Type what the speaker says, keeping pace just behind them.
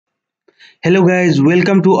Hello guys,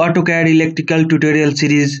 welcome to AutoCAD Electrical Tutorial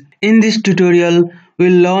Series. In this tutorial,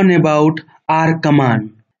 we'll learn about arc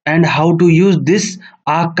command and how to use this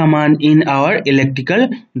arc command in our electrical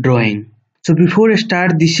drawing. So before I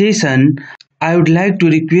start the session, I would like to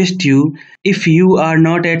request you, if you are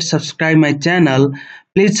not yet subscribe my channel,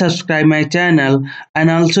 please subscribe my channel and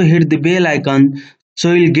also hit the bell icon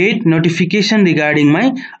so you'll get notification regarding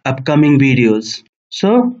my upcoming videos.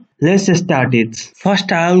 So let's start it.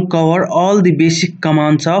 First I will cover all the basic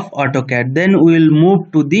commands of AutoCAD. Then we will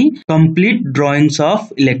move to the complete drawings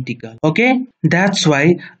of electrical. Okay, that's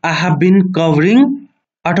why I have been covering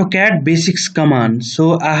AutoCAD basics commands.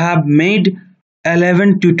 So I have made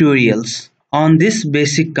 11 tutorials on this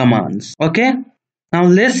basic commands. Okay, now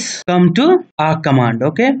let's come to arc command.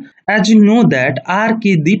 Okay, as you know that arc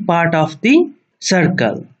is the part of the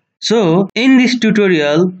circle. So in this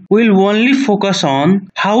tutorial, we'll only focus on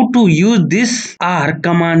how to use this arc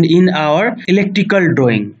command in our electrical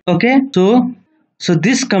drawing. Okay, so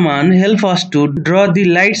this command helps us to draw the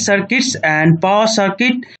light circuits and power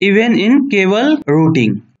circuit even in cable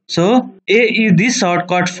routing. So A is the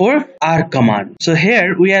shortcut for arc command. So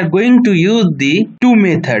here we are going to use the two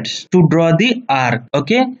methods to draw the arc.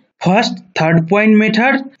 Okay, first third point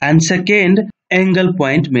method and second angle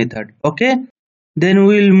point method. Okay, then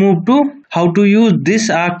we will move to how to use this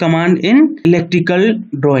arc command in electrical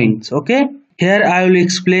drawings. Okay, here I will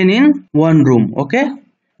explain in one room. Okay,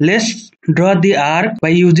 let's draw the arc by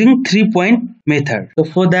using 3-point method. So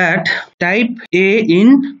for that, type A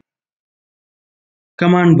in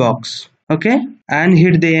command box. Okay, and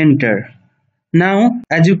hit the enter. Now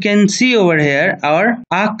as you can see over here, our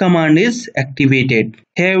arc command is activated.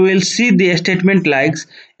 Here we will see the statement like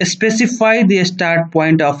specify the start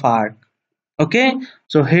point of arc. Okay,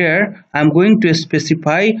 so here I'm going to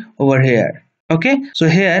specify over here. Okay, so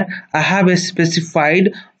here I have a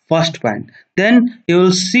specified first point. Then you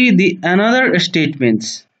will see the another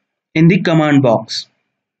statements in the command box.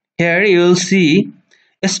 Here you will see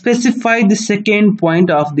specify the second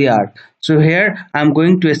point of the arc. So here I'm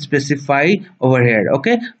going to specify over here.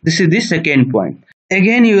 Okay, this is the second point.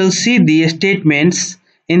 Again you will see the statements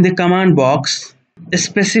in the command box.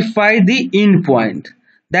 Specify the end point.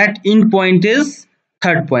 That end point is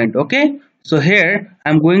third point. Okay, so here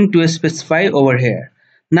I'm going to specify over here.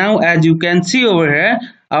 Now as you can see over here,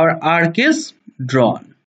 our arc is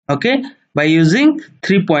drawn. Okay, by using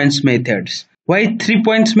 3 points methods. Why 3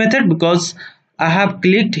 points method? Because I have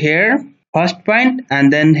clicked here first point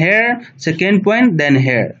and then here second point, then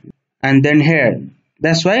here and then here.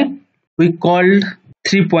 That's why we called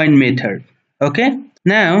 3-point method. Okay,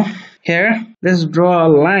 now here let's draw a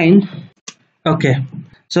line. Okay,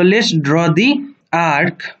 so let's draw the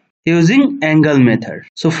arc using angle method.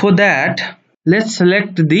 So for that, let's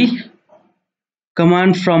select the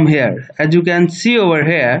command from here. As you can see over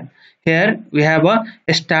here, we have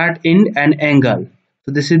a start, end and angle.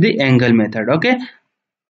 So this is the angle method. Okay,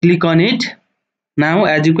 click on it. Now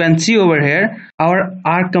as you can see over here, our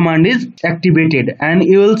arc command is activated and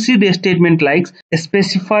you will see the statement like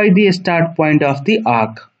specify the start point of the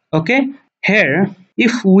arc. Okay, here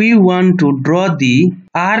if we want to draw the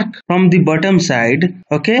arc from the bottom side,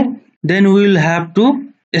 okay, then we will have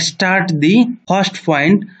to start the first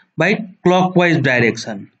point by clockwise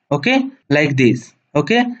direction. Okay, like this.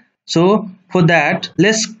 Okay, so for that,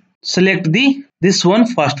 let's select this one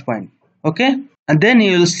first point. Okay, and then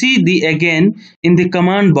you will see the again in the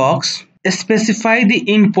command box specify the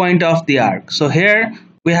end point of the arc. So here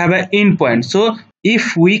we have an end point. So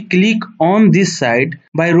if we click on this side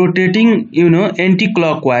by rotating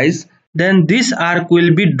anti-clockwise, then this arc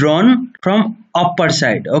will be drawn from upper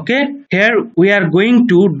side. Okay, here we are going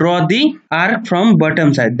to draw the arc from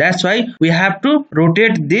bottom side. That's why we have to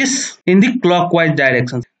rotate this in the clockwise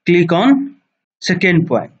direction. Click on second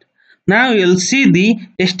point. Now you'll see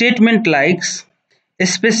the statement likes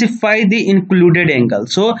specify the included angle.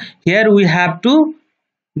 So here we have to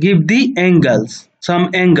give the angles, some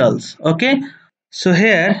angles. Okay, so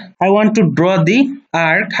here I want to draw the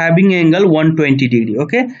arc having angle 120 degree.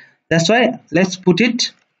 Okay, that's why let's put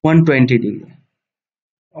it 120 degree.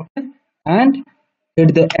 Okay, and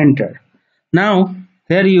hit the enter. Now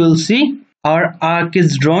here you will see our arc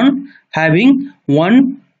is drawn having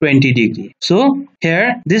 120 degree. So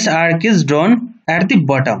here this arc is drawn at the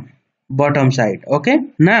bottom side. Okay,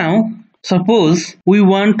 now suppose we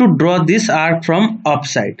want to draw this arc from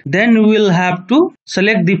upside, then we will have to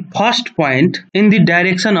select the first point in the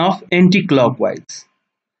direction of anti-clockwise.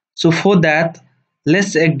 So for that,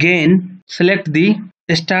 let's again select the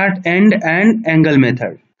start, end and angle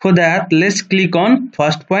method. For that, let's click on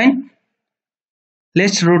first point.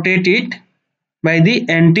 Let's rotate it by the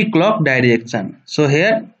anti-clock direction. So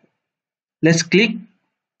here let's click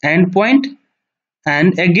endpoint,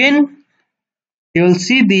 and again you will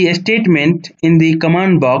see the statement in the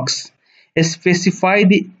command box, specify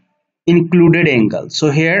the included angle. So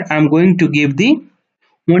here I'm going to give the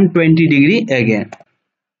 120 degree again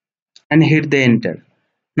and hit the enter.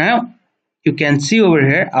 Now you can see over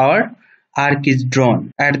here our arc is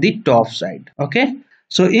drawn at the top side. Okay,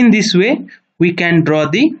 so in this way we can draw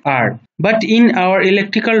the arc, but in our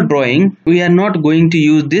electrical drawing we are not going to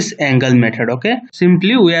use this angle method. Okay,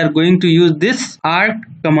 simply we are going to use this arc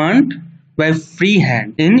command by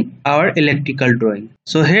freehand in our electrical drawing.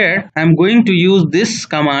 So here I am going to use this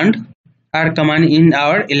command, arc command, in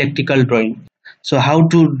our electrical drawing. So how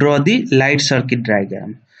to draw the light circuit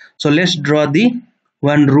diagram? So let's draw the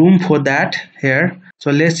one room for that here.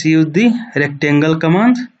 So let's use the rectangle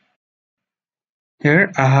command.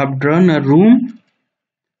 Here I have drawn a room,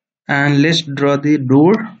 and let's draw the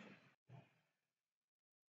door.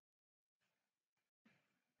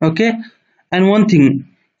 Okay, and one thing,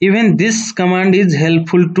 even this command is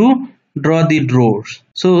helpful to draw the doors,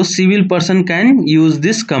 so civil person can use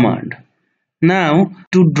this command. Now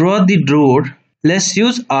to draw the door, let's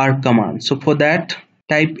use arc command. So for that,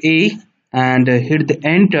 type A and hit the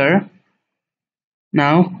enter.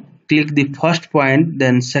 Now click the first point,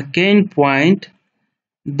 then second point,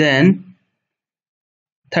 then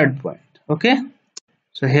third point. Okay,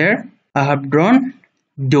 so here I have drawn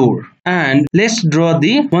door, and let's draw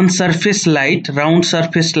the one surface light, round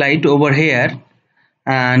surface light over here,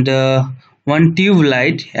 and one tube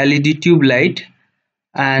light, LED tube light,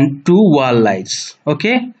 and two wall lights.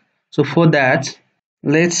 Okay, so for that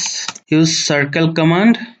let's use circle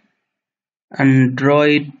command and draw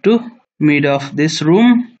it to mid of this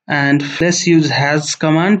room, and let's use hash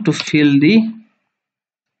command to fill the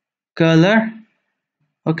color.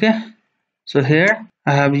 Okay, so here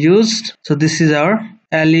I have used, so this is our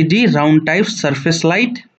LED round type surface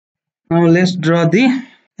light. Now let's draw the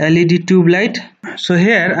LED tube light. So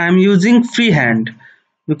here I am using freehand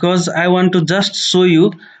because I want to just show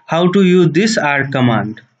you how to use this arc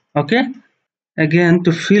command. Okay, again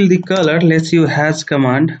to fill the color, let's use hash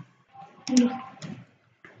command.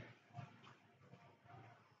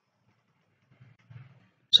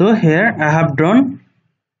 So here I have drawn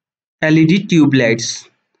LED tube lights.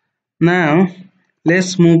 Now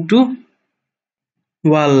let's move to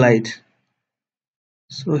wall light.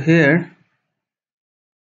 So here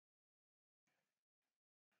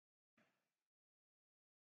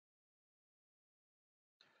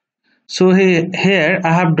here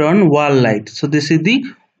I have drawn wall light. So this is the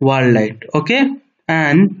wall light. Okay,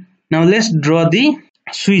 and now let's draw the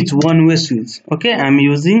switch, one-way switch. Okay, I'm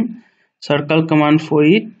using circle command for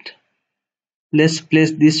it. Let's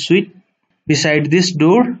place this switch beside this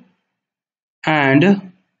door,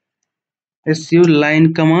 and let's use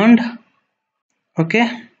line command. Okay,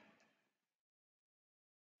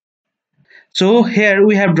 so here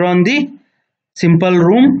we have drawn the simple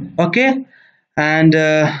room. Okay, and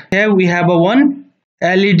here we have a one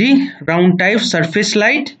LED round type surface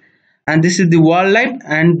light, and this is the wall light,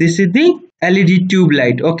 and this is the LED tube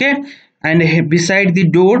light. Okay, and beside the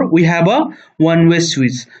door we have a one-way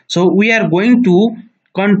switch. So we are going to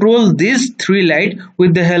control these three light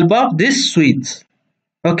with the help of this switch.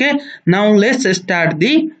 Okay, now let's start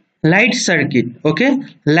the light circuit. Okay,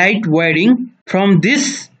 light wiring from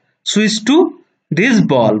this switch to this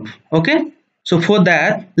bulb. Okay, so for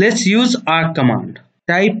that let's use arc command.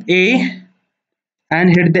 Type A and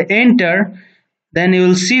hit the enter. Then you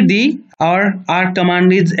will see the our arc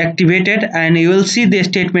command is activated, and you will see the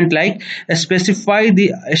statement like specify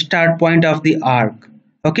the start point of the arc.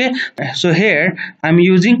 Okay, so here I'm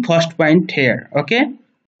using first point here. Okay,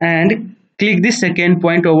 and click the second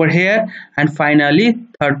point over here, and finally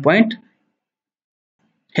third point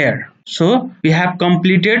here. So we have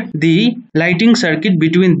completed the lighting circuit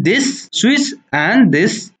between this switch and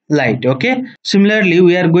this light. Okay, similarly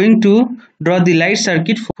we are going to draw the light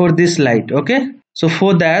circuit for this light. Okay, so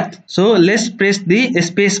for that, so let's press the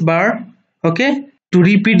space bar. Okay, to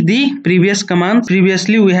repeat the previous command.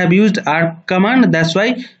 Previously we have used arc command, that's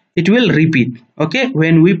why it will repeat. Okay,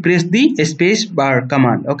 when we press the space bar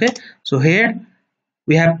command. Okay, so here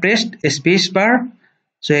we have pressed a space bar,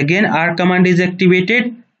 so again arc command is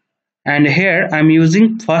activated, and here I'm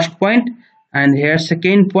using first point, and here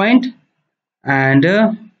second point, and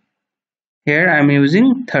here I'm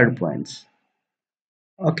using third points.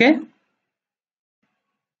 Okay,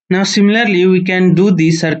 now similarly we can do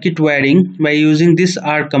the circuit wiring by using this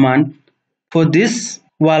arc command for this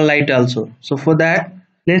wall light also. So for that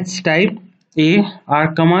let's type a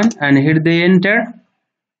arc command and hit the enter.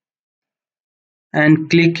 and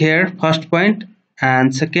click here first point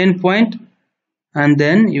and second point, and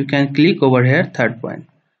then you can click over here third point.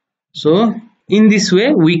 So in this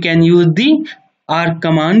way we can use the arc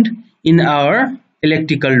command in our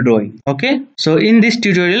electrical drawing. Okay, so in this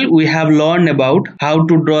tutorial we have learned about how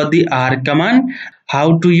to draw the arc command,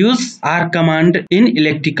 how to use arc command in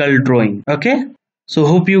electrical drawing. Okay, so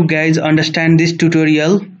hope you guys understand this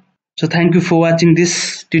tutorial. So thank you for watching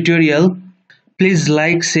this tutorial. Please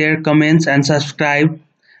like, share, comments and subscribe,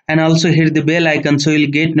 and also hit the bell icon so you'll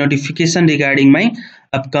get notification regarding my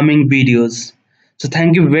upcoming videos. So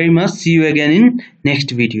thank you very much. See you again in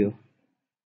next video.